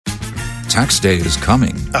Tax day is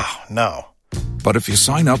coming. Oh, no. But if you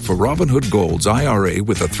sign up for Robinhood Gold's IRA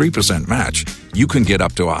with a 3% match, you can get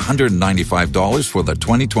up to $195 for the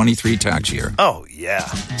 2023 tax year. Oh, yeah.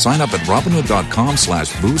 Sign up at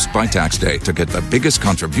Robinhood.com/boost by tax day to get the biggest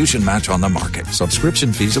contribution match on the market.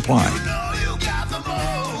 Subscription fees apply.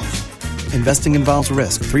 Investing involves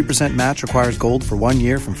risk. 3% match requires gold for 1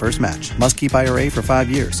 year from first match. Must keep IRA for 5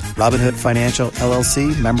 years. Robinhood Financial,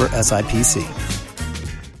 LLC, member SIPC.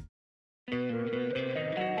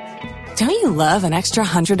 Don't you love an extra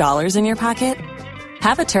 $100 in your pocket?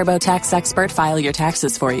 Have a TurboTax expert file your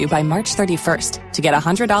taxes for you by March 31st to get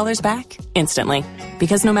 $100 back instantly.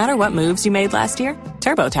 Because no matter what moves you made last year,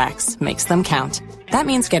 TurboTax makes them count. That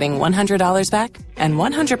means getting $100 back and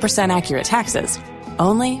 100% accurate taxes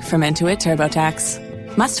only from Intuit TurboTax.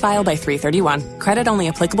 Must file by 3/31. Credit only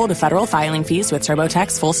applicable to federal filing fees with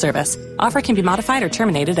TurboTax full service. Offer can be modified or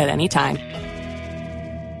terminated at any time.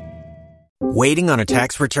 Waiting on a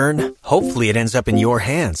tax return? Hopefully it ends up in your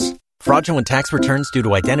hands. Fraudulent tax returns due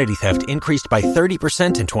to identity theft increased by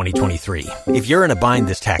 30% in 2023. If you're in a bind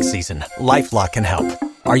this tax season, LifeLock can help.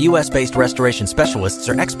 Our U.S.-based restoration specialists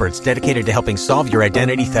are experts dedicated to helping solve your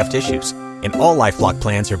identity theft issues. And all LifeLock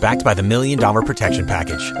plans are backed by the $1 Million Protection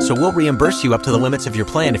Package. So we'll reimburse you up to the limits of your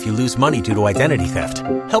plan if you lose money due to identity theft.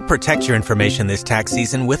 Help protect your information this tax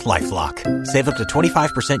season with LifeLock. Save up to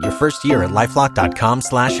 25% your first year at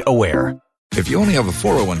LifeLock.com/aware. If you only have a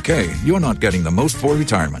 401k, you're not getting the most for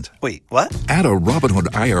retirement. Wait, what? Add a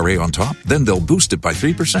Robinhood IRA on top, then they'll boost it by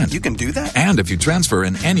 3%. You can do that? And if you transfer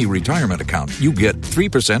in any retirement account, you get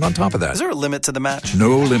 3% on top of that. Is there a limit to the match?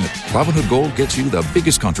 No limit. Robinhood Gold gets you the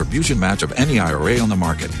biggest contribution match of any IRA on the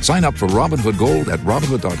market. Sign up for Robinhood Gold at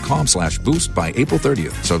Robinhood.com/boost by April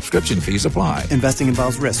 30th. Subscription fees apply. Investing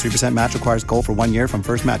involves risk. 3% match requires gold for 1 year from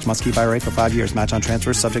first match. Must keep IRA for 5 years. Match on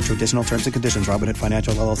transfers subject to additional terms and conditions. Robinhood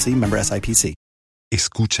Financial, LLC, member SIPC.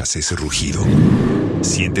 ¿Escuchas ese rugido?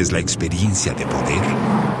 ¿Sientes la experiencia de poder?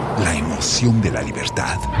 ¿La emoción de la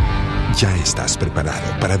libertad? Ya estás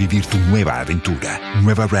preparado para vivir tu nueva aventura.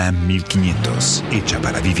 Nueva Ram 1500, hecha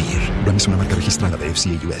para vivir. Ram es una marca registrada de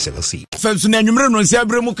FCA US LLC. Femsuna numero no se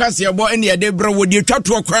abre mu Kasiebo ene ya de bro wodi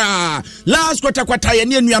twatwo kwa. Last kwata ye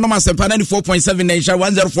ne anuano masempa 94.7 na insha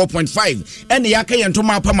 104.5. Ene ya ka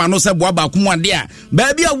yentoma apama no se boa ba ku ade a.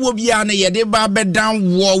 Ba bia wo bia na ye de ba bedan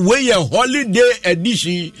wo we ye holiday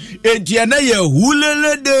edition. Etia na ye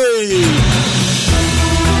hulele day.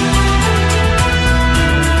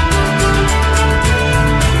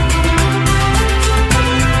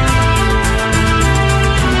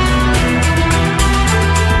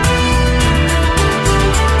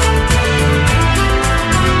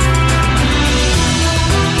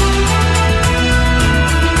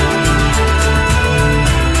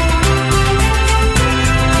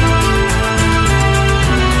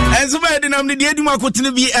 The dear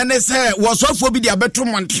Dumakotini be NSA was off for be the better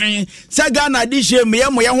monthly. Sagana dishe me ho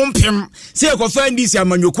mpem. Say ko find this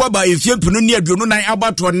amanyokwa ba efie punu ne aduonu nan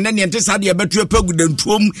abato ne ne ntesa de beto pegu de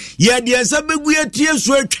ntuom ye de esa begu atie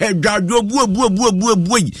so atwa dwadwo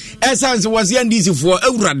buabuabuabuabu essence was yan this for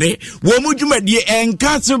awurade wo mu dwumadi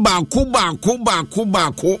enkase ba ko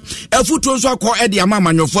afuto so akọ e de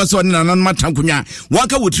amanyofo so ne nanan matankonya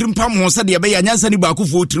waka wotirim pam ho se de be ya nyansa ni ba ko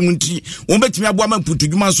fo tirim nti wo betimi aboa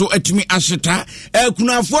mamputudwuma so atimi ashita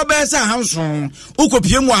kunafo be se hanso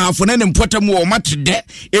ukopie mu ahafo ne mpotam wo matede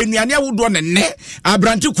enuane awodo ne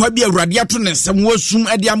abrante kwa bi awurade ato ne nsem wasum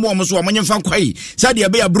ade am so wo manyemfa kwai sade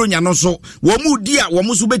be ya bronya no so wo mu di a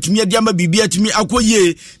wo so betumi ade ama bibia tumi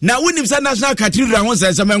akoye na wonim sa national cathedral ho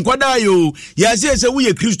se menkoda yo ya se wo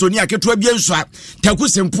ye kristoni aketo bia nso taku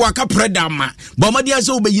sempo aka predama bomade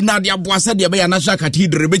ase wo be yina ade aboa sade be ya national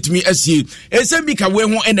cathedral betumi asie ese bi ka we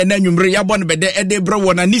ho ene na nwumre ya bɔ ne bede ede bro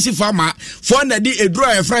wona nisi fama for na di edro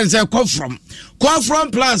a friends come from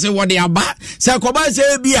plus what they aba say ko ba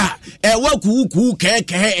say bia waku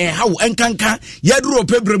keke hawo enkanka yaduro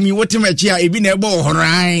pebremi wotimachi a ebi na ebo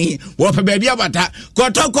horan wo pe ba bia bata ko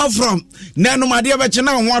to come from na no made be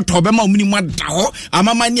chena ho ato be ma omni mada ho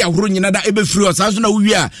amama ni ahoro nyina da ebe firi osaso na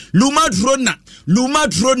wuwi a luma trona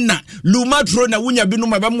wunya binu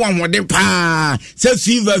ma be mo ahode pa say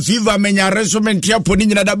fever menya resement apo ni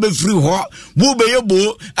nyina da be firi ho bu be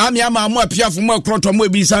yebo ami ama apia fo mo akroto mo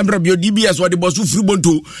ebi sambra bio DBS wo de was free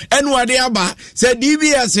bonto and what they aba said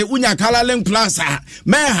DBS unya Kalaleng Plaza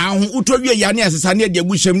meha utobia yani asane de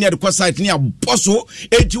agushem ne de site ne aboso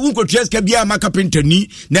enti unko treska bia maka pentani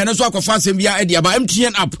na no so akofa asem bia e de aba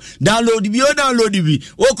MTN app download bi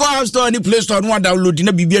oko App Store ni Play Store no download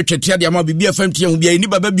na bibia atwatia de ama bibia MTN bia ni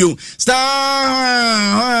baba bio star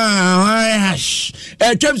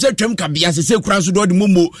twem ka bia se kura so do de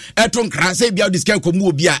momo eton kra se bia diska komu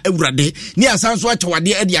obi a ewurade ni asanso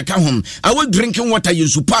atwade e de aka hom awo drinking water yin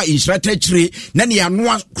super instrate chire na ne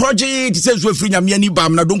anoa kroje ti se so afri nyame ani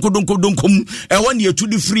bam na donkom e won ye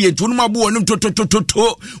tudi free enti won mabo won to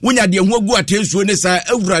wonya de ho agu atensuo ne sa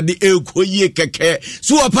ewurade ekoyie keke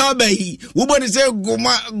so opa bai wo boni se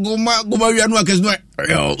goma wianu akesno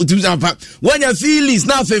utimza pa wonya feelings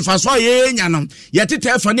na fe fa so ye nya no ye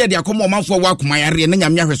tete fa ne de akomo manfo wa akoma yare na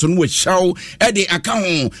nyame ahweso no hyaw e de aka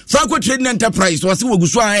ho Franco Trading Enterprise wase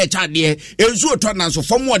woguso a e chade ensu to na so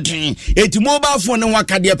fom woden eti mobile phone ne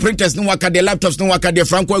wakade printers ne wakade laptops ne wakade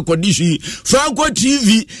Franco condition Franco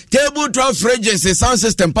TV table top fridges sound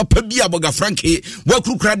system papa bia boga Frankie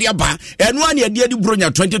wakrukra de aba eno ane de bronya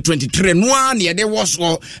 2023 no ane de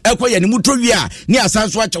woso ekoye ne mutowi a ne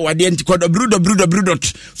asanso achawade antikodo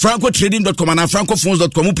www.francotrading.com and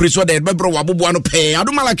francophones.com preso de bebro wabobo no pe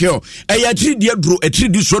adomalakeo eya 3D dro a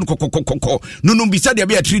 3D so kokokokoko nunu bisa de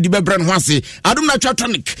be 3D bebra no ase adom na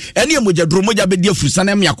tratonic ene moja dro moja be de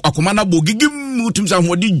afusana me akoma na bogigim utumsa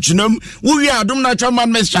hodi junam wo wi adom na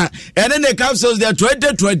chairman mesha ene ne capsules de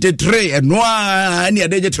 2023 eno ane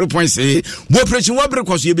de 3.6 bo operation wabre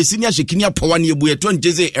koso ye besini ashekini apowa ne ebu eto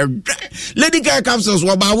njeze lady guy capsules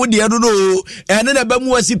wa ba wo de no ene na ba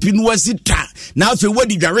mu wasipi no wasita na afi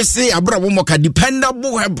wadi dwarese abra wo moka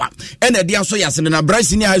dependable heba ene de aso yasene na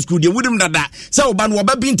Bryce High School de wudim dada se oba no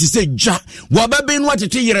oba binti se ja oba bin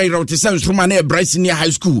watete yira te se nsroma na Bryce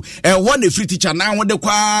High School one free teacher na wo de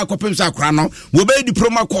kwa kopemsa akra no wo be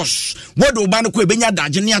diploma course wo de oba no ko ebenya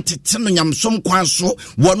daje ne atete no nyamsom kwan so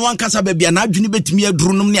wo no ankasa ba bia na adwene betimi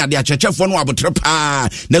adurunum ne ade achechefo no abotre pa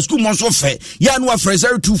na school mo so fe ya no afre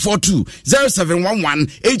 0242 0711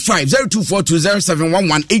 85 0242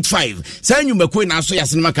 0711 85 sanyu mekwe na so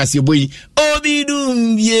yasene makasiebo yi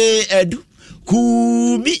obidum ye edu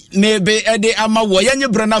kubi nebe ede ama wo yanye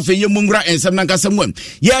brana fe yemungra ensem na nkasamwam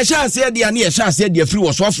ye sha ase de ane ye sha ase de free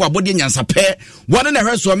wo so afo abode nyansa pe one na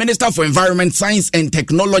hweso Minister for Environment, Science and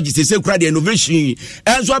Technology se kura de innovation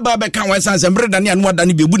enso aba be kan wan sanse mbre dane anu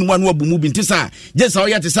adane bebu ni wanu abu mu bi ntisa je sa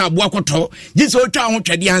oya tisa abo akoto je sa otwa ho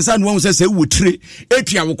twede ansa no se se wotire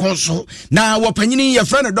etua wo konso na wo panyini ye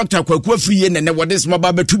friend Dr. Kwaku Afriye ne wo des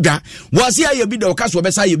maba betuda wo se aye bi de wo kaso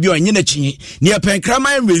obesa ye bi onye na chi ne ye pen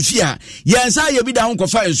kraman refia ye sa ye bi da ho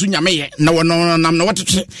kofa ensu nyame ye na wo no nam na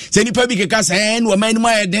wotete se nipa bi keka sen wo man mu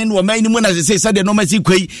ayeden wo man mu na se sa de no ma si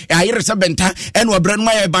kwei ayere se benta en wo bran mu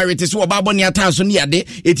aye barete so wo babo ne ata so ne yade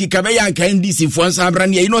eti kabe ya kan DC fo nsa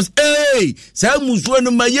bran ye no sa musuo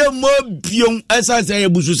no maye mo bion esa se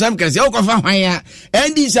busu sam kase wo kofa hwan ya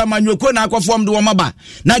NDC amanyoko na akofom de wo maba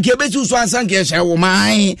na ke besu so ansan ke hye wo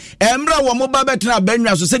mai emra wo mo ba betra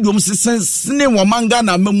banwa so se de wo sene wo manga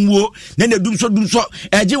na mamuo ne ne dumso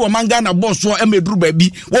eje wo manga na boss so emeduru ba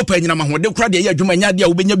bi wo panyina mahode kura de ye adwuma nya de a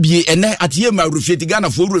wo benya bie ene atiye ma rufeti Ghana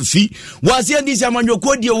fo rufi wase NDC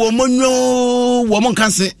amanyoko de wo monwo wo mon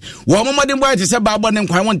kanse wo mo modem boy te se ba bo ne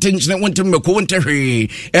nkwan won tenchine won temmeko won tehwe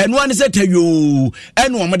eno an se tayo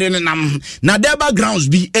eno wo modem nam na de backgrounds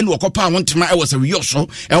bi eno okopa won tema e wo se wiyo so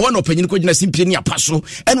e wo no panyina ko gina simpie ni apaso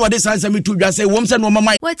eno de sansa metu dwa se wo mse no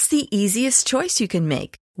mama. What's the easiest choice you can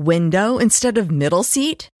make? Window instead of middle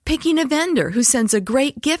seat? Picking a vendor who sends a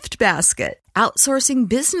great gift basket? Outsourcing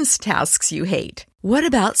business tasks you hate? What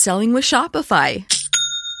about selling with Shopify?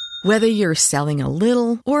 Whether you're selling a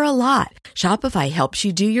little or a lot, Shopify helps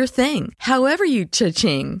you do your thing, however you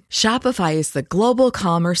cha-ching. Shopify is the global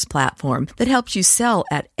commerce platform that helps you sell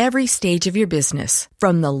at every stage of your business.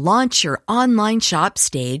 From the launch your online shop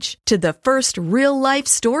stage to the first real-life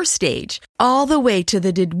store stage, all the way to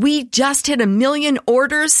the did we just hit 1 million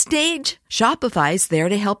orders stage. Shopify's there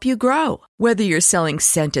to help you grow. Whether you're selling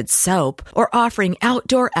scented soap or offering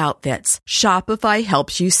outdoor outfits, Shopify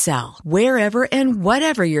helps you sell. Wherever and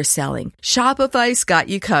whatever you're selling, Shopify's got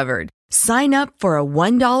you covered. Sign up for a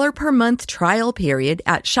 $1 per month trial period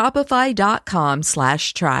at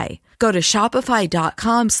shopify.com/try. Go to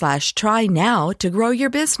shopify.com/try now to grow your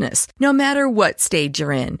business, no matter what stage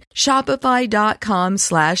you're in.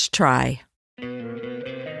 Shopify.com/try.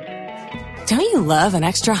 Don't you love an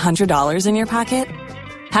extra $100 in your pocket?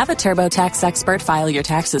 Have a TurboTax expert file your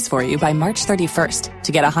taxes for you by March 31st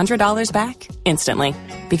to get $100 back instantly.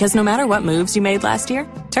 Because no matter what moves you made last year,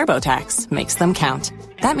 TurboTax makes them count.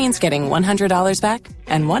 That means getting $100 back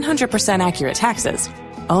and 100% accurate taxes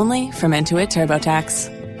only from Intuit TurboTax.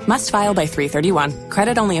 Must file by 3/31.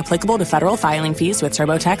 Credit only applicable to federal filing fees with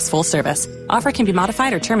TurboTax full service. Offer can be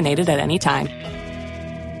modified or terminated at any time.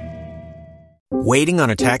 Waiting on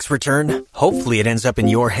a tax return? Hopefully it ends up in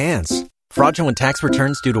your hands. Fraudulent tax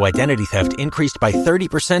returns due to identity theft increased by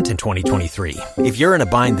 30% in 2023. If you're in a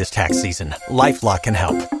bind this tax season, LifeLock can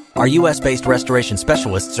help. Our U.S.-based restoration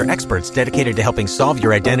specialists are experts dedicated to helping solve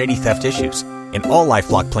your identity theft issues. And all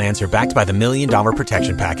LifeLock plans are backed by the $1 Million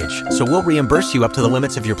Protection Package. So we'll reimburse you up to the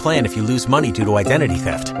limits of your plan if you lose money due to identity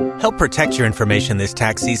theft. Help protect your information this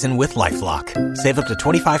tax season with LifeLock. Save up to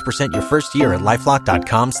 25% your first year at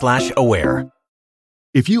LifeLock.com/aware.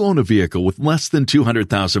 If you own a vehicle with less than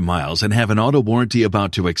 200,000 miles and have an auto warranty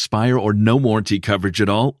about to expire or no warranty coverage at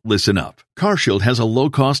all, listen up. CarShield has a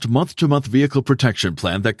low-cost month-to-month vehicle protection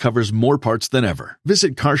plan that covers more parts than ever.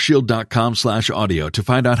 Visit carshield.com/audio to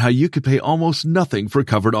find out how you could pay almost nothing for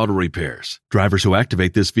covered auto repairs. Drivers who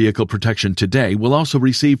activate this vehicle protection today will also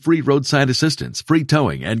receive free roadside assistance, free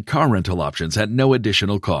towing, and car rental options at no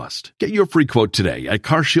additional cost. Get your free quote today at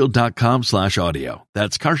carshield.com/audio.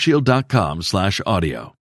 That's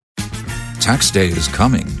carshield.com/audio. Tax day is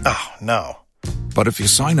coming. Oh, no. But if you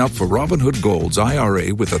sign up for Robinhood Gold's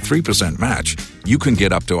IRA with a 3% match, you can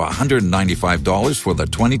get up to $195 for the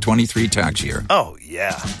 2023 tax year. Oh,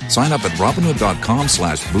 yeah. Sign up at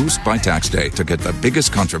Robinhood.com/boost by tax day to get the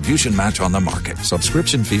biggest contribution match on the market.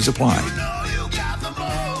 Subscription fees apply.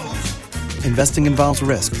 Investing involves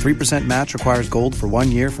risk. 3% match requires gold for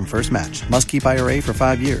 1 year from first match. Must keep IRA for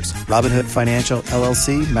 5 years. Robinhood Financial,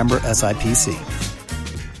 LLC, member SIPC.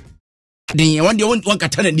 Den wande won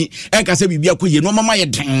katana ni e ka se bibia ko ye no mama ye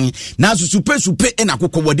den na so supe e na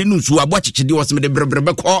kokko wode no nsu abo chichide wo se me de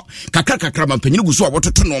brebrebe ko kakra mampanyini gusu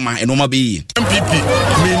abototo no ma eno ma be MPP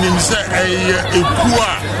meaning say ekua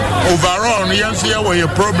overall no yan say we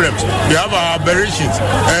problems we have our aberrations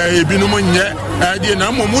ebinom nye de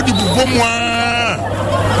na momodi bubomu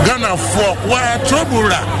Ghana for where trouble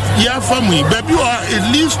ya family baby it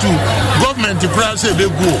leads to government price they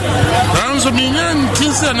go now so me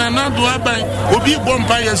ntis na do aban obi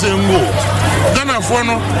bompa yes ngo Ghana for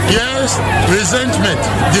no yes resentment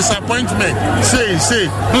disappointment say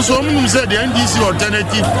no so mum say the NDC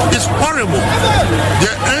alternative is horrible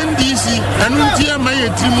the NDC anuntia my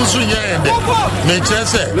timu so yende me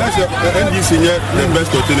say NDC the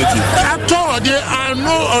best alternative at all there are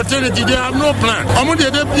no alternative they have no plan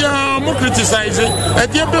mo criticizing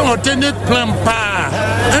alternate plan pa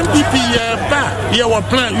MPP your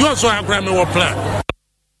plan you also have your plan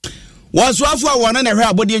waso afu awona na hwe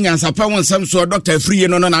abode nyansapa won sam so Dr. Free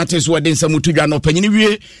no na ate so de nsam tudwa no panyini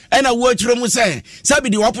wie ena wo akire mu se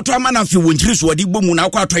sabidi wapoto ama na fe wontiri so de bomu na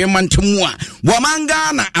akwa atoye mantemu a wo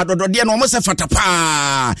manga na adodode na wo se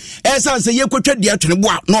fatapa esa se ye kwatwa dia twene bo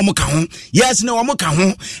a na wo ka ho yes na wo ka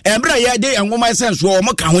ho embra ye de enwoma sense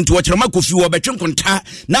wo ka ho nti wo kire makofi wo betwe nkonta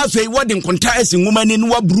na afi wo de nkonta esi nwoma ni no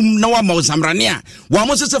wabrum na wa mausamrane a wo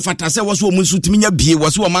mo se fatase wo so wo nsu timinya bie wo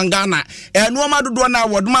so wo manga na enwoma dodo na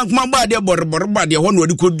wo doma kuma de borborba de ho no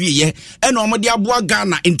de koduye ena omode aboa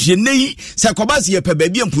Ghana entienei se kobase ye peba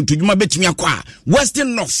bia mputudwuma betimi akwa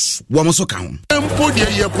Western North wo mo so ka ho empo de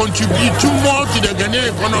ye contribute more to the Ghanaian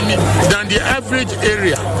economy than the average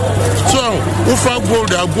area so ufa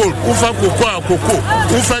gold ufa cocoa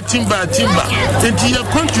ufa timber into your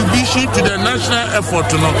contribution to the national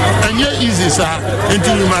effort no and here easy sir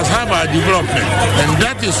until we must have our development and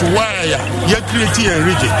that is why you creating a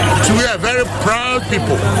region so we are very proud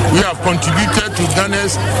people we have contributed to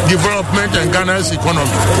Ghana's development and Ghana's economy.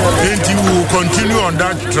 And we will continue on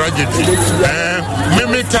that trajectory.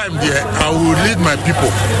 Many times there, I will lead my people.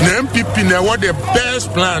 The MPP now what the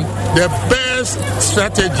best plan, the best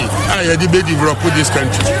strategy I develop this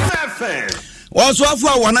country. waso afu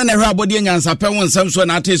awona na hwe abode nyansapa won sam so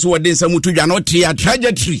na ate so wode nsam tudwa no tia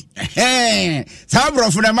trajectory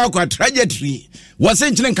sabrofo na makwa trajectory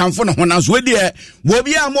wose nkyene nkamfo no hona so de wo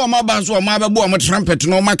bia ma omaba so omaba bo om trumpet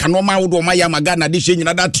no maka no ma wodo oma ya magana de hye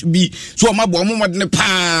nyina dat bi so omaba om modne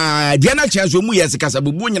pa dia na chia so mu yes kasa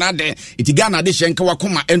bubu nyina de itigana de hye nka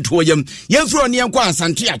wakoma ento yam yemfro ne enko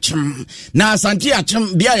asante achem na asante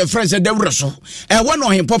achem bia ye friends de wure so wo no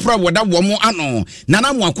hempo pro woda wo mo ano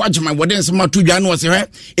nana mo akwagema wode nsema tudwa no se hwe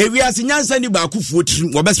ewiase nyansa ni ba kufuo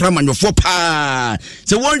tiri wo besra manyofo pa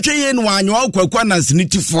se wontwe ye no anyo akwa na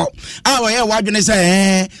sinitifo a wo ye wadwene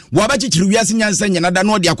say wabachichiri wiase nyansa nyana da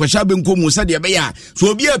no de akwahya benko mu sɛ de be ya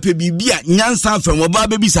so obi ape bibia nyansa afam oba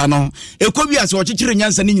bebisa no ekobiase ochichiri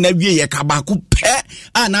nyansa ni nyina wie ye kabako pɛ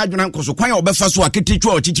a na adwena nkoso kwan obefa so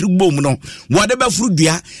aketetwa ochichiri gbom no wode befuru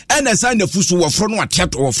dua ɛna san na fuso wofro no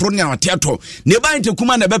ateto wofro ne ateto ne ba nte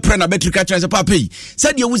kuma na bepre na betrika transe papa yi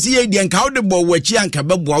sɛ de wusi ye de nka wode bɔ wachi anka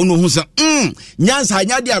beboa wo no hu sɛ nyansa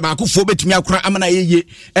anya de abako fo betumi akora amana yeye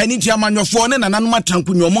ɛni tia manwofo ne nananom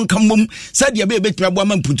atanko nyomo nkamom sɛ de be betumi abo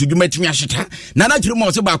ama mputudwuma tumi ahyeta nana kyerɛ mo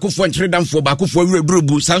sɛ baako fo nkyere damfo baako fo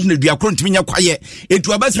awureburubu sanso na dua kro ntumi nya kwaye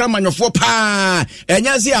etu abasra manwofo pa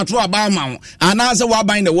enya se ato aba ama ana sɛ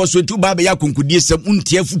waban na woso tu ba be ya konkudie sɛm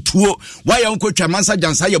untie futuo waya nkotwa mansa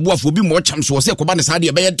jansa ye boafo bi mo cham so sɛ koba ne sa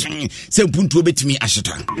de be yɛten sɛ mpuntuo betumi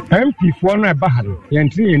ahyeta MP fo no eba ha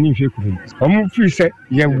yɛntri yɛ ni hwe kuru ɔmo fi sɛ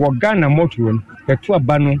yɛ wɔ Ghana moto no yɛto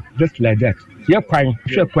aba no just like that yɛ kwan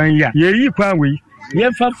hwɛ kwan ya yɛ yi kwan we yɛ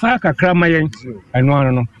fa kakra ma yɛn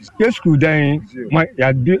ɛno no yɛ school dan ma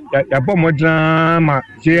ya bɔ modra ma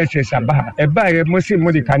yɛ saba eba yɛ mo se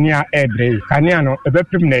mo de kanea ɛdre kanea no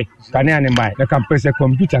ɛbɛpem ne kanea ne mai na campus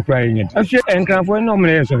computer kra yɛn afie ɛnkranfo no mo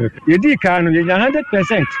yɛ so yɛ di kan no yɛ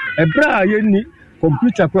 100% ɛbra yɛ ni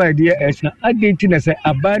computer kwa idea esna agenti na say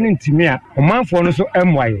abani ntimi a omanfo no so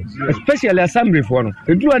emwaye especially assembly for no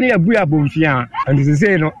eduru na yabu abomfia and they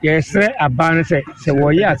say no yesre abani say wo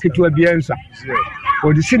ye aketua bia nsa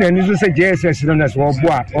odisi na ni so say JSS no na so obo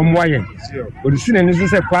a omwaye odisi na ni so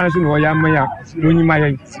say kwan so no ya maya onyima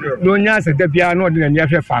ye no nya se da bia no de na ni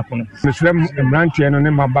ahwe faako no mesre emrantie no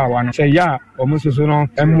ne mabawa no say ya omusoso no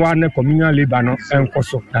emwa ne communal labor no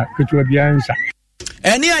enkoso aketua bia nsa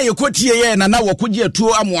eni ayekotie ye na wokogie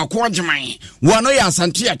tuo amoako agyeman wono ya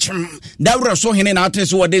asante akyem dawre so hene na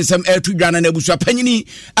atese wode nsem atudwana na abusua panyini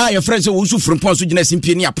a ye frɛ sɛ wosu frimpon so gyina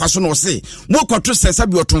simpie ni apaso no se mokoto sesa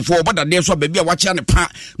bi otomfo obodade so ba bia wakyea ne pa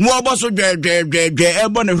no obo so dwe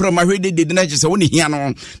ebo ne hwero mahwede de na kyese woni hia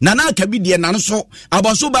no na na aka bi de na so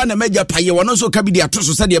aboso ba na magya paye wono so ka bi de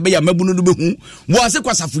atoso sɛ de be ya mabunu no behu wo ase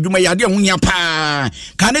kwasafudwuma ya de ho hia pa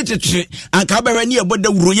ka ne tete anka ba ni eboda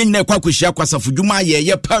wuro ye nyina kwakohia kwasafudwuma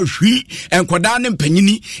ye pa hwi enkoda ne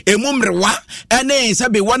mpanyini emumrewa ene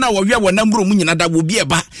sabe wana wawia wanambro mu nyina da wo bi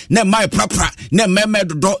eba na mai prapra na meme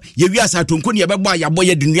dodo ye wi asatonko ne ye bebo ayabo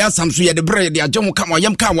ye dunua samso ye de bre de agye ho kama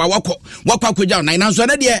yem kan wakwa akogya na nanso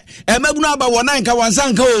ne de emabunu aba wona nka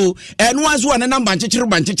wansanka o eno aso wane na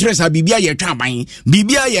bankyekere sa bibia ye twa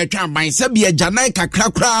ban sabe agyanan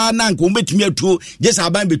kakrakra na nka ombetumi atuo je sa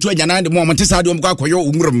ban betu agyanan de mo montesa de omkwa akoyo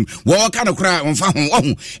omrum wo ka na kra omfa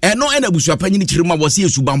ho eno ena busua panyini kirima wose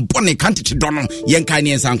subampone kantete dono yenka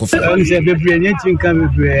ne nsankofa nse bebre nyentin ka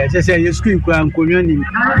bebre se ye screen kwa nkonwa ni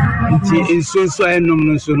nti nsonso enom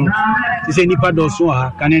no so no se nipa do so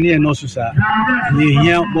ha kanene e no so sa ye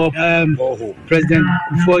hia president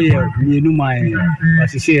before year ni nu mai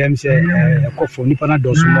wase se em se ekofo nipa na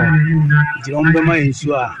do so mo nti on be mai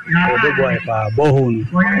nsu a do boy pa boho no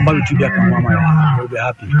ba bitu bia kan mama ya be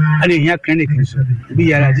happy ani hia clinic nso bi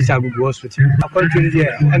ya ji sa gugu hospital akwantu ni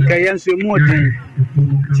dia anka yanso mu oten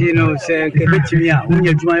Tino se kebetimia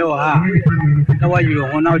unye dwuma yo ha na wayiro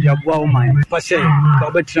hona odi aboa wo man pa se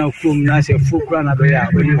ka betina kum na se fukura na be ya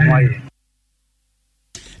we ho aye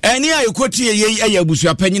eni ayekotie ye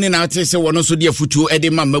ayabusua panyine na ate se wono so de afutuo ede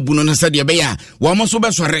ma mabuno no se de be ya wo mo so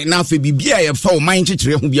be sore na afa bibia ye fa wo man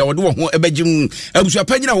kyekere hu bia wode wo ho ebagim abusua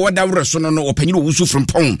panyine wo da wore so no opanyine wo wusu from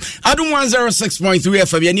pon adum 106.3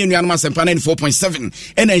 afa bia ne nuanoma sempa 94.7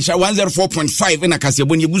 ena insha 104.5 ena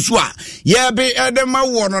Kasiebo ne busu a ye be ede ma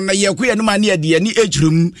wo no na ye koye no ma ne ade ni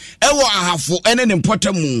ekyirem ewo ahafo ene ne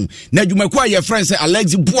mpotamu na dwumaku a ye friend se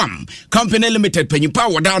Alex Buam Company Limited panyipa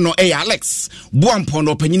woda no Alex Buam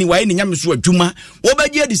pono nyini wae ne nyame so adwuma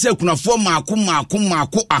obagie de se kunafo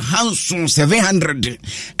maako ahanson 700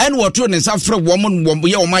 en woto ne safre wo mo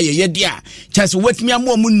ye o ma ye de a chase watimi am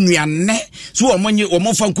wo nuane so wo monye wo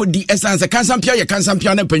mo fa nkodi essence kansampia ye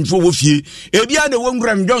kansampia na panfo wo fie ebia de wo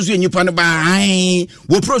nguram dwonso enyipa ne baai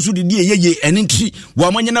wo prosu de ye enenti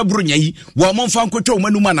wo monye na buru nyai wo mo fa nkotwa wo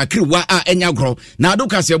manuma na kriwa a enya gro na ado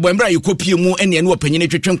Kasiebo embra ye kopie mu ene ne opanyine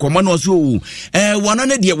twetwe nkoma no so wono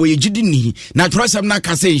ne de wo ye gidi ni na trosem na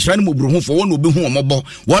say Israel mo buru ho fo won obi hu omobo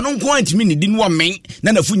wono nko antimi ne di no men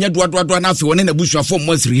na nafunya doadoa na afi won na busua fo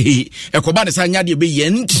mo siri he ekoba de sa nya de be ye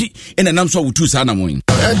nti ena nam so wotu sa na mo du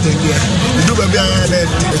ba bia na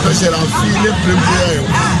especially afile premier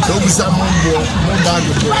so busa mo ba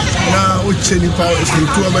do na o cheni pa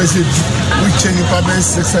to ba se o cheni pa ba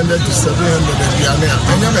 600 to 700 bia na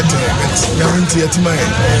anya bete na nti yatima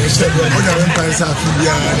e se do o na ren pa sa afi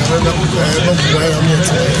bia na ba bu ya mo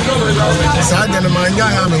sa de na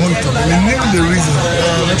manya I am the reason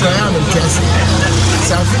I am interested.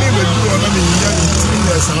 Safini will do on them in years.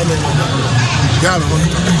 Yeah,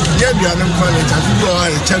 we are not calling it. I feel you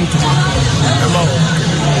are a chant to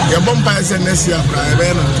your bumpers and this year, I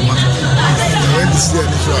ran to my went to see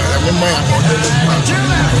the show. I remember about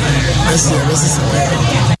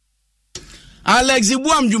Alex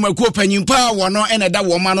Ibuam Jumako Penimpa, one and a da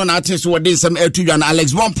woman on artist who did some Etujan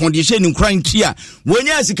Alex Bomb Pondishane in crying tear. When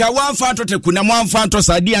Yasika one fanto to Kunam fanto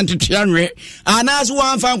Sadi and Tianre, and as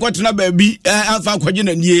one fan quatina baby, Alpha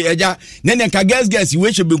Quajan and Ye Eja, Nene Kagas, you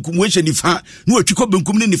wish a book, wish any fan, no Chico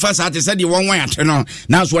Bunkum in the first artist said you one way at no.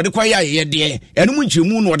 Now, what the choir ye dear, and which you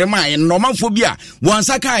moon or the mind, normal phobia, one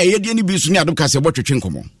Saka, ye didn't be soon to Kasiebo to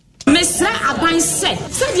Chinkomo. Mesra aban said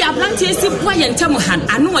the abrantie si boy entamuhan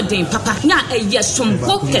anu odin papa nya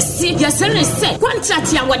eyesombo kese yesere se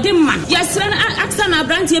contract ya wode man yesere aksa na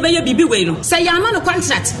abrantie be ye bibi we no say ya ma no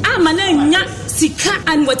contract ama na nya sika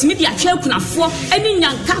and what me dia hwe kunafo eni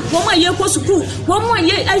nyanka wo ma ye ko sukuru wo ma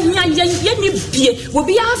ye anya ye ni bie wo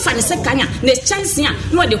bia afa ne se kanya ne chance a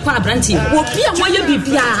no de kwa abrantie wo bia mo ye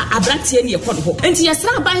bibia abrantie ne ye kodo ho enti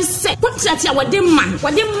yesere aban said contract ya wode man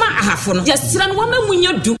ahafo no yesere no wo ma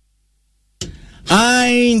munye du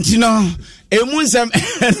Tino, emunsem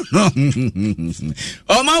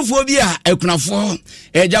omanfobia ekunafo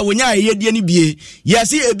eja wonya yedie ni bie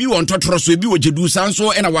yesi ebi won totoro so ebi wojedu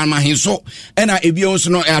sanso ena wan mahenso ena ebi onso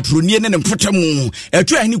no atronie ne mpotemu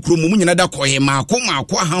etu ani kromo nyina da koye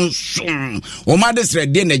maako hanso o ma de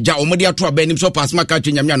srede na ja o mo de ato abanim so pass maka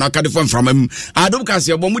twanyam na aka de fon framam adom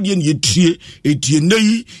Kasiebo mo de ne etie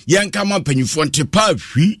nei yenka ma panyifo ntepa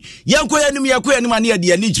hwi yenko yanim yakoyanim ane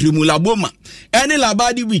de ani kyirimu laboma ene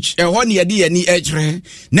labadi beach ho ne de yani echre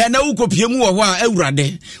na na ukopie mu wo a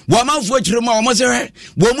awurade wo manfo kyire ma wo se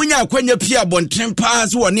wo munya akwanya pia bonten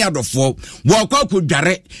pass wo ne adofo wo kwa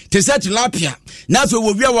kodware te set lapia na fe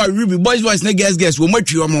wo bia wa ribi boys na guess wo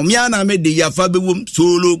matwi wo mia na me de yafa be wo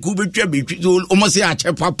solo ku betwa betwi solo o mo se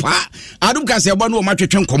ache papa adum Kasiebo no wo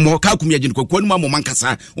matwetwe nkomo ka kumya gin kokonu ma mo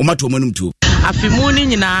mankasa wo mato manum tu afimuni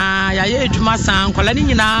nyina ya ye adwuma san kwala ni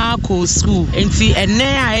nyina ko school enti enne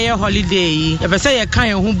aye holiday ye pese ye kan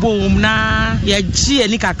ye hu bom na ye ji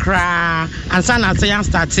ani kakra ansa na say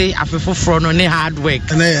start afefofro no ne hard work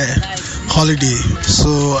holiday.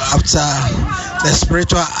 So after the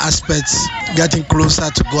spiritual aspects, getting closer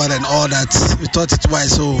to God and all that, we thought it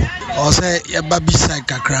wise. So also baby side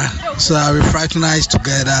kakra. So we fraternize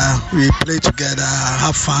together, we play together,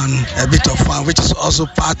 have fun, a bit of fun, which is also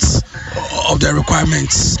part of the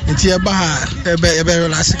requirements. Inti ebe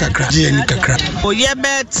relax kakra, jeni kakra. O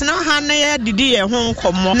yebe tna hane didi ye ho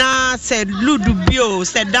komo na se ludu bio,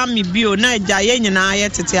 se dami bio na jaye nyina ye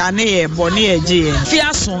tete ane ye boni ye je.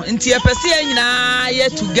 Fiaso inti epese nyina ye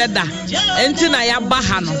together. Enti na ya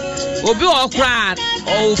baha no. Obi okra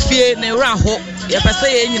o fie na wura ho. Ye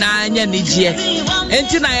pese ye nyina anya ni je.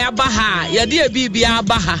 Enti na ya baha, ye de bibia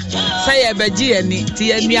baha. Say ye beji ani, ti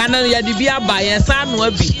ye nuana ye de bia ba ye sa no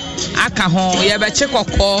abi. Aka ho ye be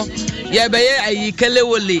chekoko. Ye be ye ayi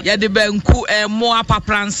kelewole, ye de banku mo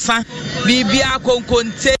apapransa. Bibia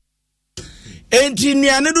konkonte. Enti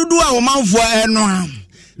nuane dudu a wo manfo eno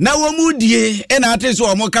na wo mudie ena ate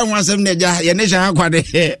so mo ka nwasem na ja ye ne sha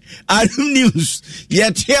akwade Adum News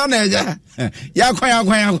ye tia na ja ya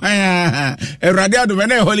kwan erade adum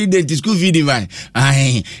na holiday school feeding vai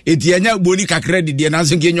ai eti anya boni kakra de na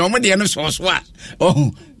so ke nyom de no so a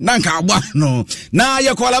oh na nka agba no na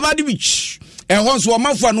ye kola badi beach ho so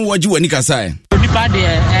mafo no woji wani kasae nipa de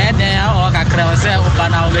o kakra o se o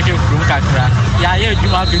bana o be krum kakra ya ye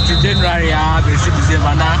juma 15 January ya be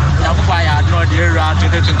December na ya ko ya no de ra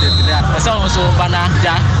 2023 o se so bana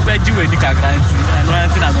ja be ji wani kakra no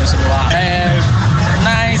na me so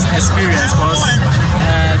nice experience because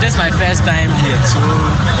this is my first time here, so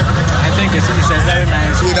I think it's a very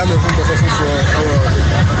nice. We don't know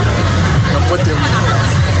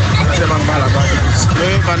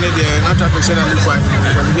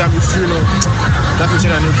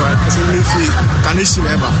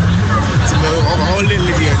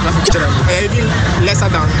lesser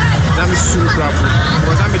than that is so bravo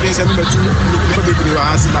because I'm against number 2 people are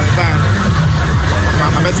asking my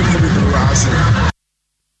I'm better people are asking.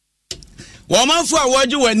 Womanfo a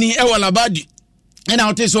woji wani e wala badi ena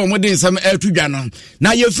wote so omode nsam atudwa no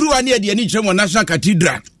na yefuru wani de ani kyerem National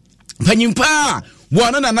Cathedral panyimpa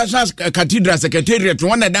wona na National Cathedral Secretariat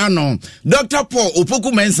wona da no Dr. Paul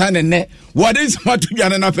Opoku Mensa ne wode nsam atudwa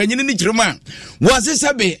no na panyini ni kyerem a wose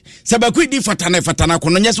sabaku di fatana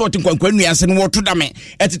kono nyese wote kwankwannu ase no woto dame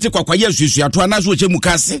etete kwakwaye asusu ato anaso che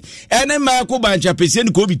mukase ene ma ko bancha pese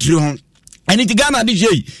ni ko bitiri ho ɛne ti Ghana de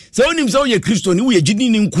jei sɛ wonim sɛ woyɛ Kristo ne woyɛ gyidi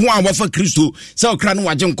ne nko a wafa Kristo sɛ okra no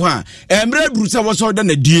wagye nko a emre duru sɛ wo sɛ da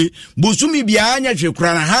na die bosumi bia anya hwe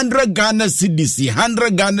kra na 100 Ghana cedis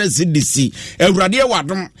awurade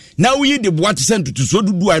wadom na woyi de boa te sɛ ntutuso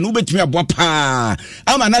dudu a no betumi aboa pa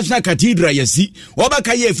ama national cathedral yasi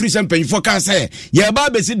obaka ye free sɛ mpanyifo ka sɛ ye ba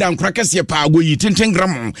besi dankora kɛse pa agoyi tenten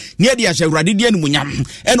gram ne de ahye awurade de animunyam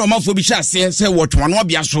ɛna ɔmafo bi hyɛ ase sɛ wɔtwa no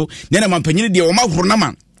obia so ne na mampanyini de ɔmahoro na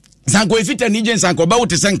ma sanko efita ni gen sanko ba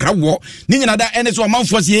wote senka wo ni nyina da ene so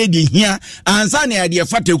manfo se edi hia ansa na ade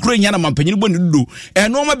fata kuro nya na mampanyin bo ne dudo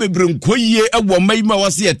eno ma bebre nkoyie ewo mai ma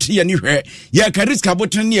wose ye ni hwe ye ka risk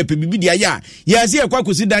aboten ne epebibi dia ya ye se ekwa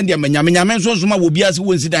kosi dan dia manyame nso so ma wo bia se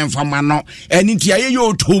wonsi dan fama no eni ntia ye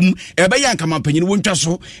yotom ebe ya nka mampanyin wo ntwa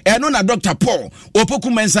so eno na Dr. Paul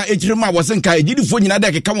opoku mensa ejire ma wose nka ejidifo nyina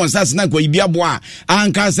da keka wonsa se na kwa ibia bo a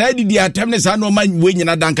anka sa didi atem ne sa no ma we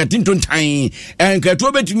nyina da nka tintontan enka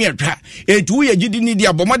to betumi etu ye gidi ni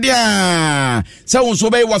dia bomode a se won so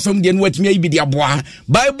be wafam de no watimi ayi bi dia boa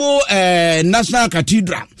Bible National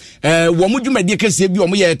Cathedral wo mudwumade kese bi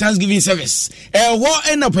wo ye Thanksgiving service wo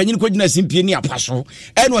ena panyin ko gina simpie ni apaso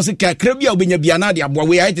eno se kakra bi a obenya bia na dia boa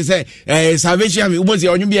we ai te se salvation wo bozi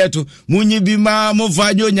onyu bi eto munyi bi ma mo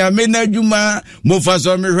fajo nyame na dwuma mo fa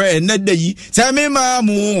so me hwe enadayi se me ma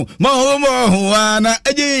mo ho ana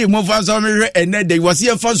eji mo fa so me hwe enadayi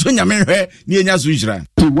wase e fa so nyame hwe ni enya so nhira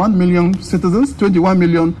 1 million citizens, 21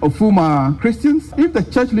 million of whom are Christians. If the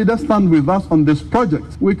church leaders stand with us on this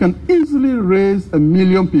project, we can easily raise 1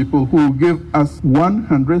 million people who will give us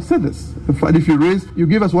 100 cedis. If you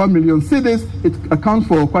give us 1 million cedis, it accounts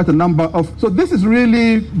for quite a number of. So this is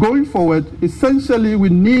really going forward. Essentially, we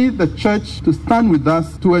need the church to stand with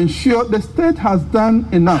us to ensure the state has done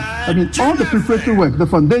enough. I mean, all the preparatory work, the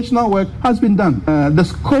foundational work has been done. The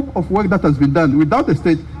scope of work that has been done without the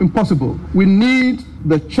state, impossible. We need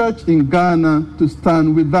the church in Ghana to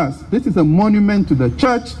stand with us. This is a monument to the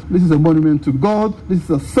church. This is a monument to God. This is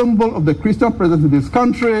a symbol of the Christian presence in this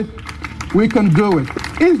country. We can do it.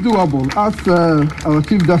 It's doable. As our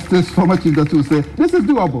Chief Justice, former Chief Justice will say, this is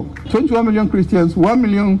doable. 21 million Christians, 1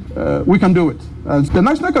 million, we can do it. The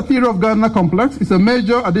National Cathedral of Ghana complex is a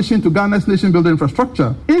major addition to Ghana's nation-building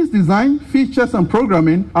infrastructure. Its design, features, and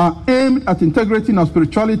programming are aimed at integrating our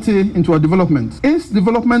spirituality into our development. Its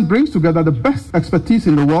development brings together the best expertise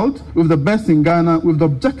in the world with the best in Ghana, with the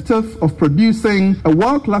objective of producing a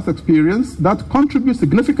world-class experience that contributes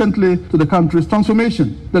significantly to the country's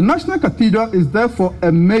transformation. The National Cathedral is therefore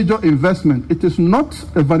a major investment. It is not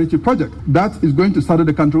a vanity project that is going to saddle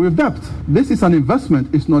the country with debt. This is an investment,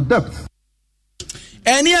 it's not debt.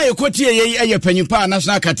 Eni ayekoti ye panyimpa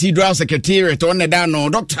National Cathedral Secretariat on da no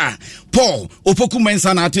Dr. Paul opoku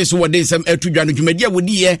mensa na ate so wode nsem atudwa no dwumadi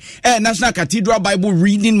awodi National Cathedral Bible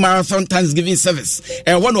Reading Marathon Thanksgiving Service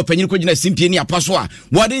one opanyin ko gina simpie ni apaso a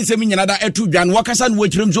wode nsem nyina da atudwa no wakasa no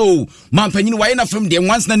wakyerem so man panyin waye na fam de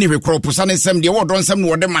once na ne hwekro sa ne nsem de wodon nsem no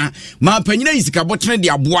wode man panyin isika botene de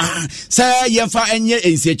aboa sa yemfa enye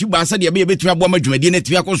ensiachi ba sa de be betumi aboa madwumadi na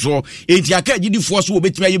tumi akoso enti aka agidifo so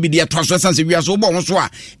obetumi aye bi de atwaso sanse wiaso bo ho so a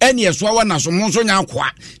eni eso wa na so monso nya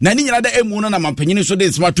akwa na ni nyina da emu no na man panyin so de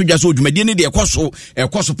nsema tudwa so The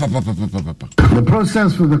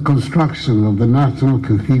process for the construction of the National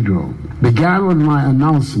Cathedral began with my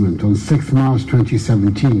announcement on 6 March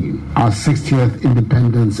 2017, our 60th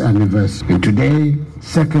independence anniversary. And today,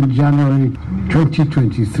 2nd January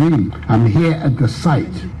 2023, I'm here at the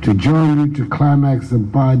site to join you to climax the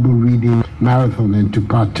Bible reading marathon and to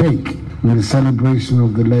partake in the celebration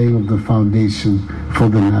of the laying of the foundation for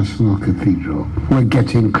the National Cathedral. We're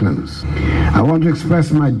getting close. I want to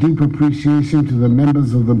express my deep appreciation to the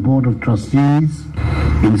members of the Board of Trustees.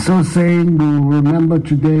 In so saying, we will remember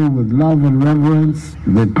today with love and reverence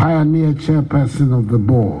the pioneer chairperson of the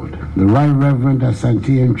board, the Right Reverend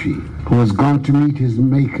Asante Entry, who has gone to meet his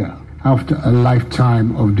maker after a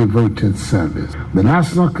lifetime of devoted service. The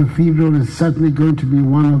National Cathedral is certainly going to be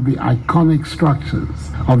one of the iconic structures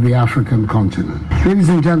of the African continent. Ladies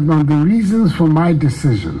and gentlemen, the reasons for my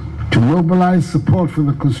decision to mobilize support for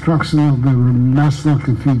the construction of the National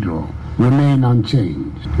Cathedral remain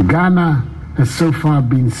unchanged. Ghana has so far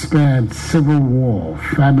been spared civil war,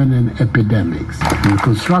 famine, and epidemics. The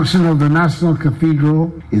construction of the National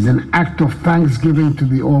Cathedral is an act of thanksgiving to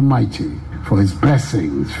the Almighty for his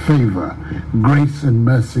blessings, favor, grace, and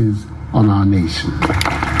mercies on our nation.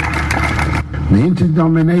 The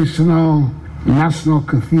interdenominational National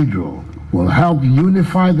Cathedral will help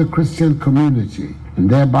unify the Christian community and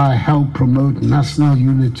thereby help promote national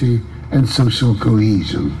unity and social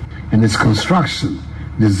cohesion. In its construction,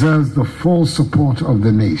 deserves the full support of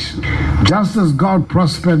the nation. Just as God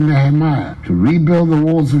prospered Nehemiah to rebuild the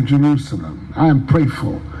walls of Jerusalem, I am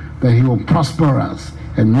prayerful that he will prosper us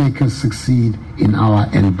and make us succeed in our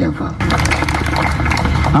endeavor.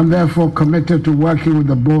 I'm therefore committed to working with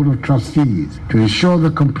the Board of Trustees to ensure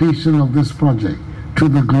the completion of this project to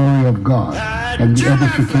the glory of God and the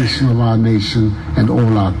edification of our nation and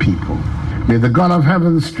all our people. May the God of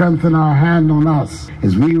heaven strengthen our hand on us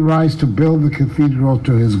as we rise to build the cathedral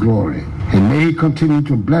to his glory. And may he continue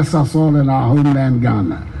to bless us all in our homeland,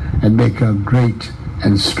 Ghana, and make her great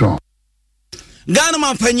and strong. Ghana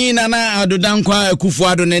Mampanyi Nana Adodankwa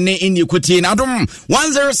Kufuado Nene in Yukuti Adom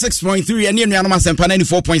 106.3 and Yanama Sempa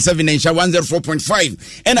 94.7 and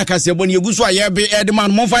 104.5 and a Kasiebo Yuguswa Yabe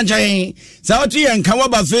Edman Monfancha Sauti and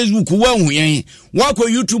Kawaba Facebook 1 Wako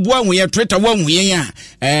YouTube 1 Twitter 1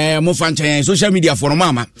 Monfancha social media for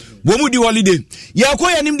mama Womudi holiday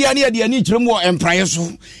Yakoya Nimdiania Diani Tremo and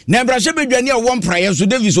Prayeso Nebra Shebe Jania 1 Prayeso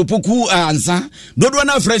Davis Opoku answer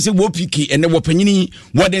Dodwana Frese Wopiki and the Wapenini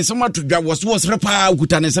what then someone to drive was repa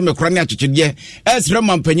ukutane se mekrane achechede esre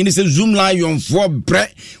mampanyini se zoom lion for bre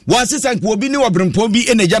wasesa nko obi ni obrempo bi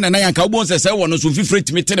eneja na nan yanka obon sese wono so fifre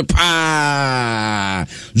timete pa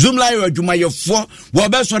zoom lion adwumayefo wo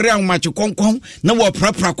be sore anmache konkon na wo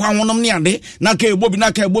prapra kwa wonom ne ade na ka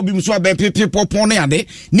ebobi mso abe pepe popon ne ade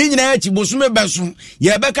ni nyina achi bosume beso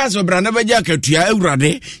ye beka so bra na beja akatua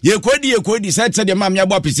awurade ye kodi se de mam ya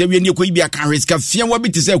bo apese wie ne koyi bia kan riska fia wo bi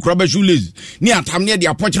te se kura ba shules ni atam ne de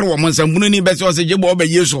apokere wo monsambunu ni bese o se je bo ba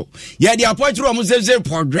yeso ye de apokere wo monsese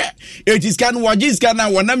podre etiskan wajiska na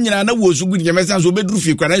wonam nyina na wo sugu ni mesa so bedru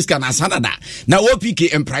fi kwana iska na sanada na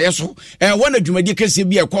opk empire so wona dwumadi kase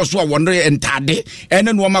bi e koso a wono entade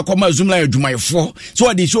ene no makoma zoom la adwumayefo so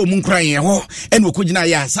ade show mu nkran ye ho ene okogina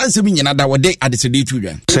ya sansem nyina da wode adesede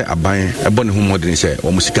tudwa se aban ebo ne homodin se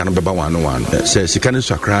o musika no beba wano se sika ne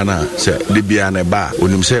swakra na se de bia na ba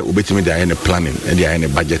onim se obetimi de ayene planning and de ayene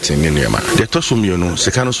budgeting ne nuema de tosomio no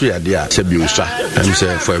sika no so ya de a se bi uswa am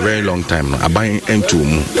say for a very long time no aban ento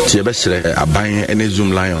mu ti e be sere aban ene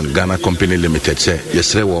Zoom Lion Ghana Company Limited se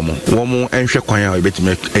yesere wo mu enhwe kwan a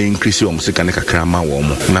obetimi increase wo musika ne kakra ma wo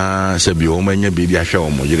mu na se bi wo manya bi di ahwe wo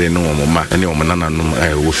mu yire ne wo mu ma ene wo nananom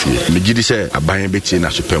wo fie megidi se aban beti na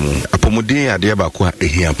sopemu apomodin ade ba ko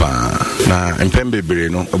ehia pa na empembe bere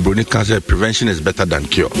no obroni ka say prevention is better than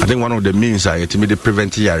cure. I think one of the means are yetimi de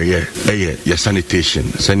prevent yare your sanitation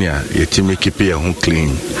senia yetimi keep your home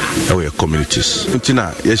clean our communities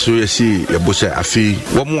untina yeso yesi yebose afi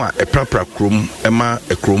wo mu a prapra krom ema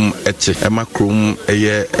ekrom ete ema krom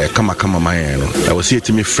eye kama man no I was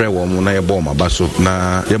yetimi frɛ wo mu na yebo ma baso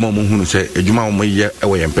na yemo mu hunu sɛ adwuma wo ye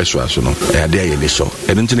ewo ye mpeso aso no ade aye ni so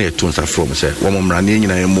eno ntina yetu nsa from sɛ wo mu mra ne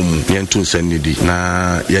nyina yemo mu yentu nsa nidi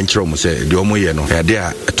na yenkyerɛ mu sɛ de omo ye no ade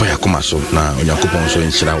a etoya koma so na onyankopɔn so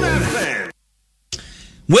nhyira wo mu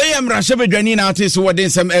we mrashebedwani na ate so wode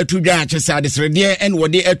nsem atudwa achese adesrede en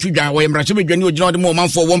wode atudwa we mrashebedwani ogina wode mo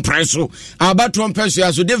manfo won price so abato mpeso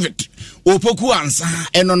aso David opoku ansa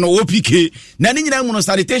eno no opk na ni nyina mu no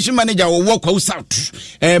sanitation manager wo work out south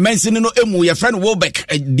mensini no emu ye friend Wolbeck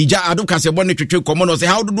dija adu Kasiebo ne twetwe komo no say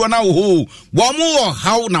how do na wo mo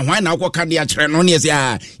how na hwan na akwa de a kire no ne say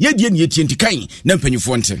ye die ne yetie ntikan na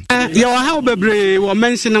mpanyifo nte ye wo how bebre wo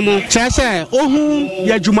mensini mo chese ohu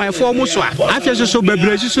ya dwumayefo mo so afie so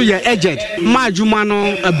bebre so ye aged ma dwuma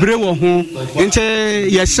no abre wo ho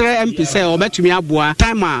nte ye sere MP say obetumi aboa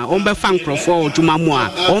time a ombe fa nkrofo dwuma mo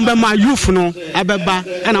a ombe ma youth no ebeba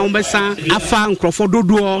na ombe san afa nkrofo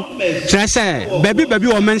dodo chese baby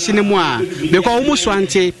wo mention mo a because wo so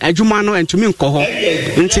ante adwuma no entumi nkoho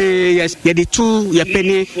nte ye de tu ye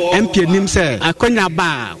peni MP nim say akonya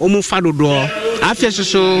ba wo mu fa dodo afie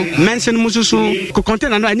so mention mo so ko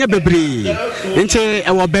container no anya bebre nte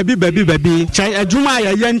e wo baby chai adwuma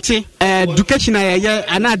yenti education ya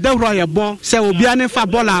ana dawro ya bo se obia ne fa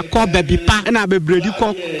bola ko baby pa na bebredi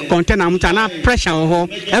ko container muta na pressure ho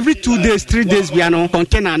every 2 days 3 days bia no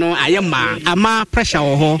container no ayema ama pressure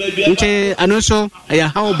ho nte anoso ya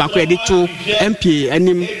how back edit to MP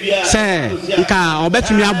anim se nka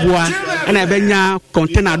obetumi aboa na ebenya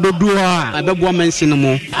container dodo a abebo mensin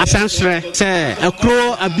mo asansre se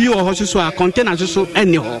akro abi ho so a container so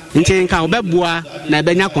eni ho nte nka obeboa na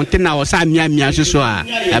ebenya container o sa mia so a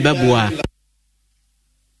abeboa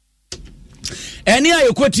eni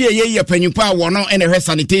ayokotie ye panyimpa wono ene hwe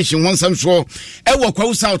sanitation wonsam so ewo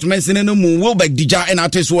kwa south mensene no mu Wolbeck dija ena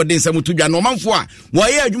ateso wode nsam tudwa no manfo a wo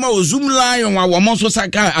ye adwuma wo Zoom Lion wa wo monso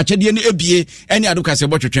saka achede ne ebie eni adu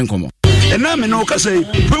Kasiebo twetwe nkomo ena me no kasai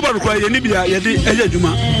proba kwa ye ni bia ye de eya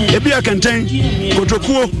adwuma e bia kenten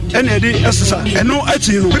kotokuo ena ye de esesa eno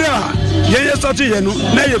achi no bra ye started ye no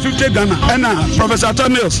na ye 50 Ghana and Professor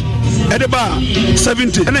Toniels edeba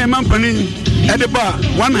 70 and man pani edeba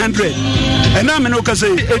 100 and na me no ka say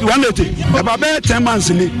 180 about 10 months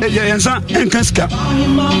ni ye yensa enkaska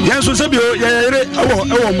yenso se bio ye yere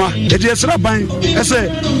ewo ma e de sra ban e se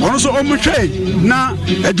ono so omhwe na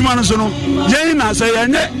adwuma no so no ye na say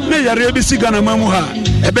yenye ne yare bi sigana mamu ha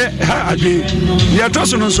ebe ha adwe ye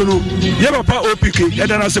toso no so no ye papa opk e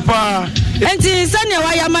dana se pa enti sane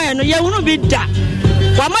wa ya ma no ye hunu bi da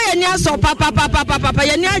wa ma ye nia so papa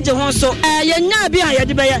ye nia je ho so ye nya bi ha ye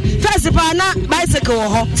de be ye first pa na bicycle wo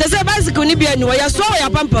ho se bicycle ni bi ani wo ye so wo ya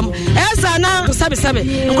pampam esa na sabe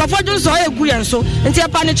nkofo ju so ye gu ye so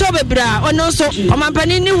enti pa ne cho bebra ono so o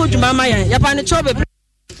mampani ni huduma ma ye pa ne cho bebra.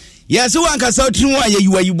 Yes, one can say to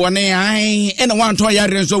you born and one to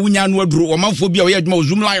your so we know drew or mouthphobia or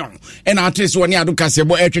Zoom lion and artist one year to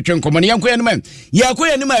Kasiebo Etchen Common young man.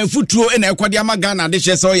 Yaquay my foot through and Aquadiama Ghana, the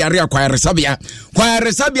chess or Yaria Choir Sabia. Choir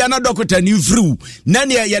Sabia, no doctor new through.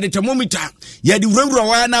 Nania yet a thermometer. Yet the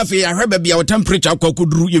Rumrawana for your herbia or temperature could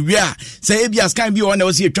do you. Say, Bias can be on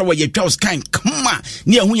us your trouble, your child's kind. Come on,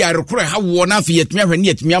 near we are required how one off yet me and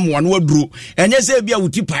yet me one word drew. And yes, Bia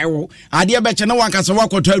would tip pyro. I dear bet no one can so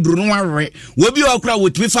walk or tell Bruno. We be okra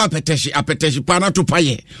with me fa apetition pana to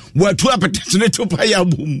paye. We to apetition to paye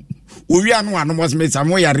boom. We are one was made some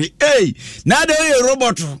way. Hey, now the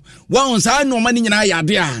robot. Once I know money in I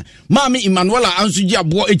idea. Mammy Emanuela Ansuja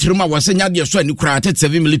boy Hrima was sent out your son who created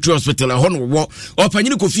 7 military hospital a honor war or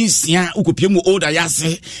Paninico fees ya Ukopimu old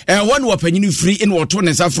Ayase and one weapon free in water and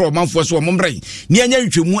Afro month was one membrane. Near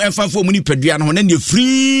you mu and 4 minutes per day and then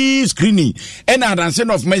free screening and I done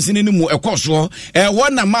send off medicine anymore a course and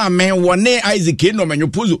one a man one day Isaac no man you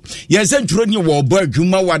pull. Yes, and Trony war bird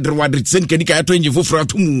Juma Wadr sent Kedika 24 for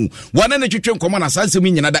one and a chicken common as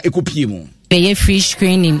another ecopimu. Be free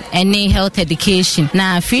screening any health education.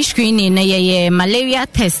 Na free screening na ye malaria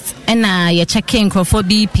test and ye checking for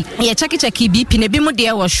BP. Ye check BP ne bimu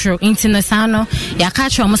de wo hro inti no sano ya ka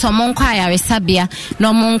cho mo so mon kwa ya resabia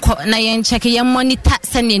no mon na ye check ye monitor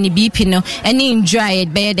send ni BP no any dry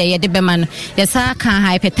be de ye de be man ye sa kan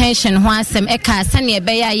hypertension ho asem e ka send ye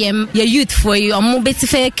be ya ye youth for you omo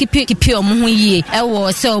betife kipi omo ho yie e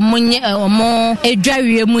wo se omo nye omo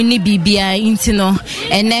edwawe mu ni bibia inti no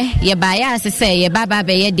ene ye ba ya say ye baba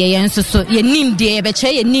be ye de ye nso so ye nim de ye be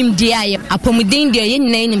che ye nim de aye apomuden de ye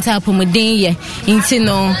nyina nim sa apomuden ye inti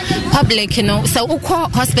no public no so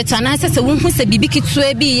ukọ hospital na say wo hu se bibi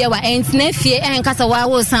kitue bi ye wa ent na fie enkasa wa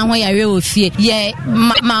wo san ho yare ofie ye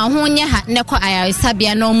ma ho nye ha ne kọ ayare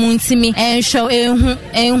sabia no mu ntimi enhwo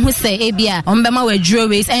enhu se ebia ombema wa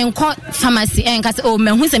jewelries enkọ pharmacy enkasa o me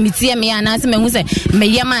hu se mitie me ana se me hu se me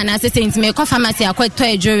ye ma na se ntimi kọ pharmacy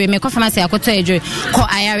akọtọ jewelry me kọ pharmacy akọtọ jewelry kọ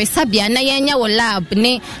ayare sabia na nya wo lab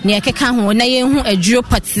ne ekeka ho na ye hu aduro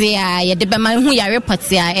potia ye de be ma hu yare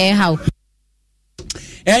potia e how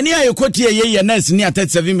Any I quote ye nurse near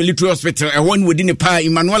 37 military hospital and one within a pie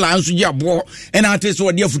Emmanuel Ansuja bo and artist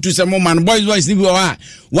what dear for 2 some man boys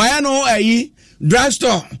why no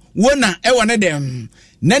drugstore one one of them.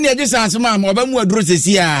 Nani I just asked my mother more dresses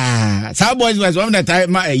here. Some boys was one that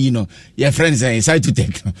time, your friends say to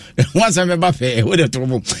take. Once I'm a buffet with a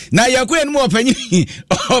trouble. Now you're quite more penny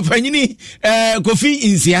coffee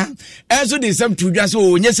in here. As they some to just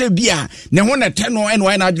yes, a beer. Now one at 10 and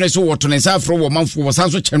wine address or to Nessa for 1 month for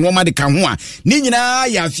Sanso and woman de Camua. Nina,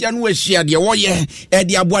 ya fian was shared your warrior at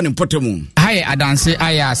the Abuan in Potamoon. Hi, I dance,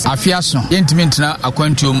 I ask, I fear so. Intimate a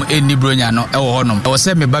quantum in Nibroniano or Honum. I was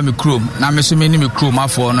sent me by me crew. Now, Miss Minimi crew, my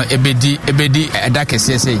phone, ebedi edake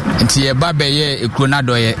sese nti ye ba be ye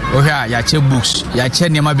ekronado ye ohia ya che books ya che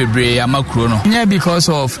nema bebre ya makro no nya because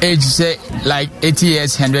of age say like 80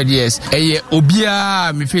 years 100 years eye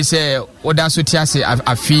obia me feel say oda so tiase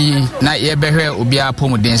afi na ye behwe obia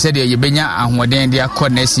pomuden say de ye benya ahoden de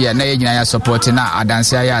akonesia na ye nyina ya support na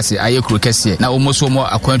adanse ayase aye kro kese na omoso mo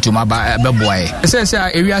akwantu ma ba beboae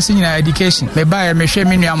say ewiase nyina education me ba ye me hwe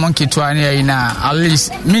me nua monki to an ye na at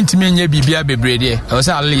least mintimi nya bibia bebre de o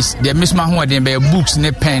say at least the misma ho den be books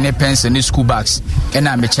ne pen ne pens ne school bags and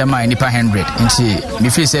na me chema nipa 100 nti me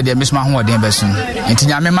feel say the misma ho den be so nti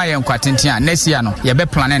nya me ma ye nkwatenten a next year no ye be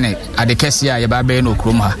plan ne adekese a ye ba be no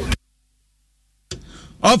krom ha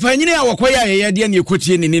Opanyini a wakoya ye de na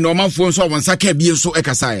ekotie ni no manfo nso won saka bie so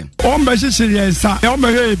ekasa o mba hihiri yensa e o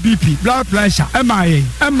mbe BP blood pressure ema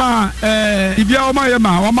ibia o ma ye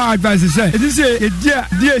ma o ma advice say it is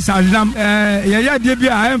die sadam ye die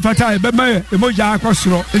bia emfata e be ma emoja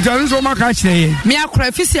akosoro nti so ma ka kire ye me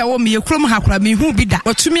akora fisi a wo me krom ha kora me hu bi da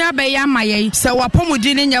otumi abaye amaye se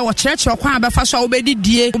wapomudi ne nya wo kirekire kwan abefa so wo be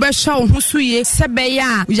didie wo be hwa wo husuye se be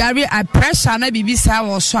ya yare pressure na bibisa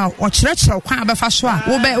wo so wo kirekire kwan abefa so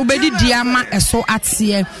ubedi diama eso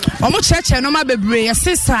atie omo cheche no ma bebre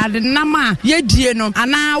yesesa de nama yedie no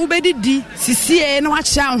ana ubedi di sisie no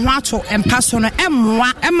acha ho ato empa so no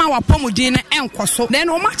emmoa ema wapomudin no enkoso then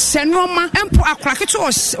o ma che no ma empo akoraketo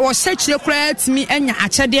o sechire kura timi enya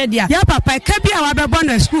achede dia ya papa ka bia wa bebo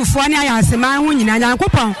na school fo ne ayasema ho nyina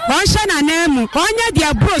nyankopon won hye na namu onya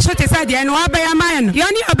dia bro so te sa dia no abaya man no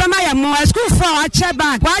yoni obama ya mo school fo wa che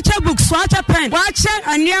bag wa che books wa che pen wa che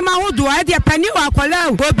aniema hodo a dia pani wa akwala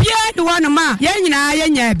obia ni wonu ma ye nyina ye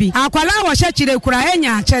nya bi akwala wo hye chire kura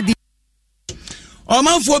enya achede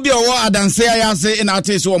Omanfo bi owo adanse ayase na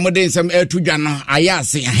ate so omode nsem atudwa no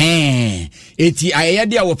ayase eti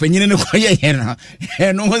ayede a wopanyine ne koye he na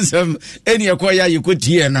no nsem eni ekoya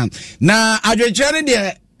yikotie na adwetwere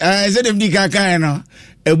de zedem di kaka no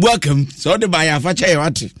ebuakam so de ba ya fa che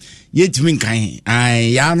wate yetimi nkan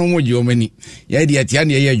ya no moje omani ya de atia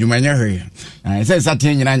ne ye adwumanya hwe se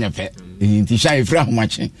saten nyina nyape nti shay fra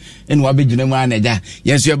homache eni wa begina mu anaja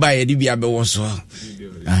yeso ba ye di bia be wo so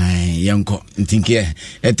yanko ntinke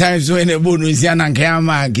time so ene bonu nsia na nka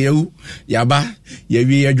ama geu yaba ye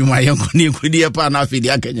wi adwuma yanko ni kudi pa na afidi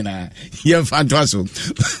akanyina ye fanto so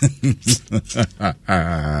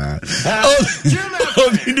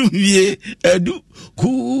obidu wie edu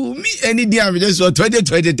kumi eni dia me so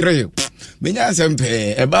 2023 menya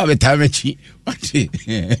sempe e ba betamechi ati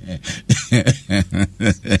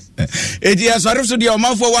eti asarif so dia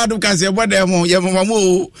omafo wadu Kasiebo dem ye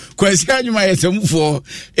mamamu kwasi adwuma yesemufo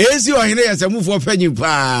esi ohine yesemufo panyi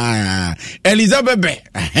pa Elizabeth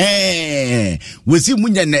wesi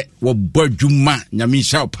munyane wo bodwuma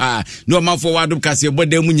nyamisha pa no omafo wadu Kasiebo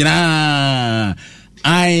dem nyina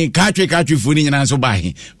ai katwe funi nyina so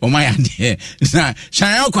bahe o my ande na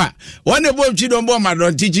shan kwa wone bo chido mbo ma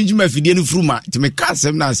don tichinji mafidie no fruma ti me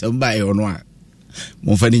kasem na asem bahe ono a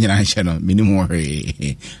mo fani nyina hye no minimum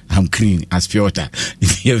hwe I'm clean as filter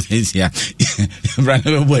you face ya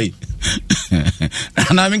brother boy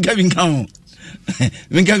na minka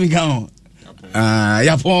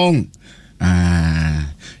yapon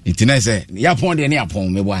itina se yapon de ne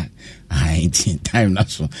yapon me boy time na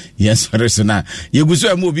so yes so na yeguso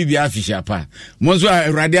am bibia afisha pa mo so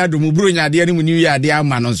awrade adom buru nya de ne mu ni ade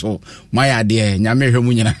ama no so ma ya de nyame hwe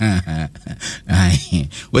mu nyina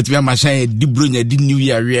wetin ma shan di buru nya di new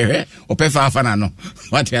year we opefa afa na no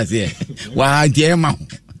what you say wa de ma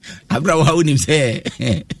abra wa unim say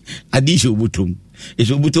adisho butum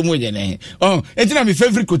isho butum je ne oh etina my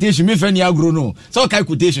favorite quotation me fa ni agro no so kai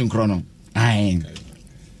quotation chrono and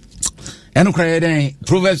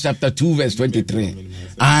Proverbs chapter 2 verse 23.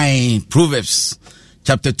 Proverbs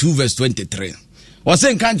chapter 2 verse 23. Was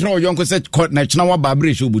in country or yonko said na china wa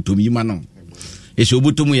babre shobutum yima no. E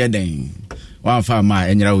shobutum ye den. Wa fa ma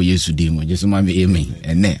enyra wo Yesu di mo. Jesu ma be amen.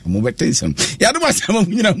 Ene mo betensem. Ya do ma sama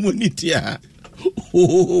nyina mo nitia.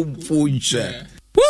 Oh, fuja.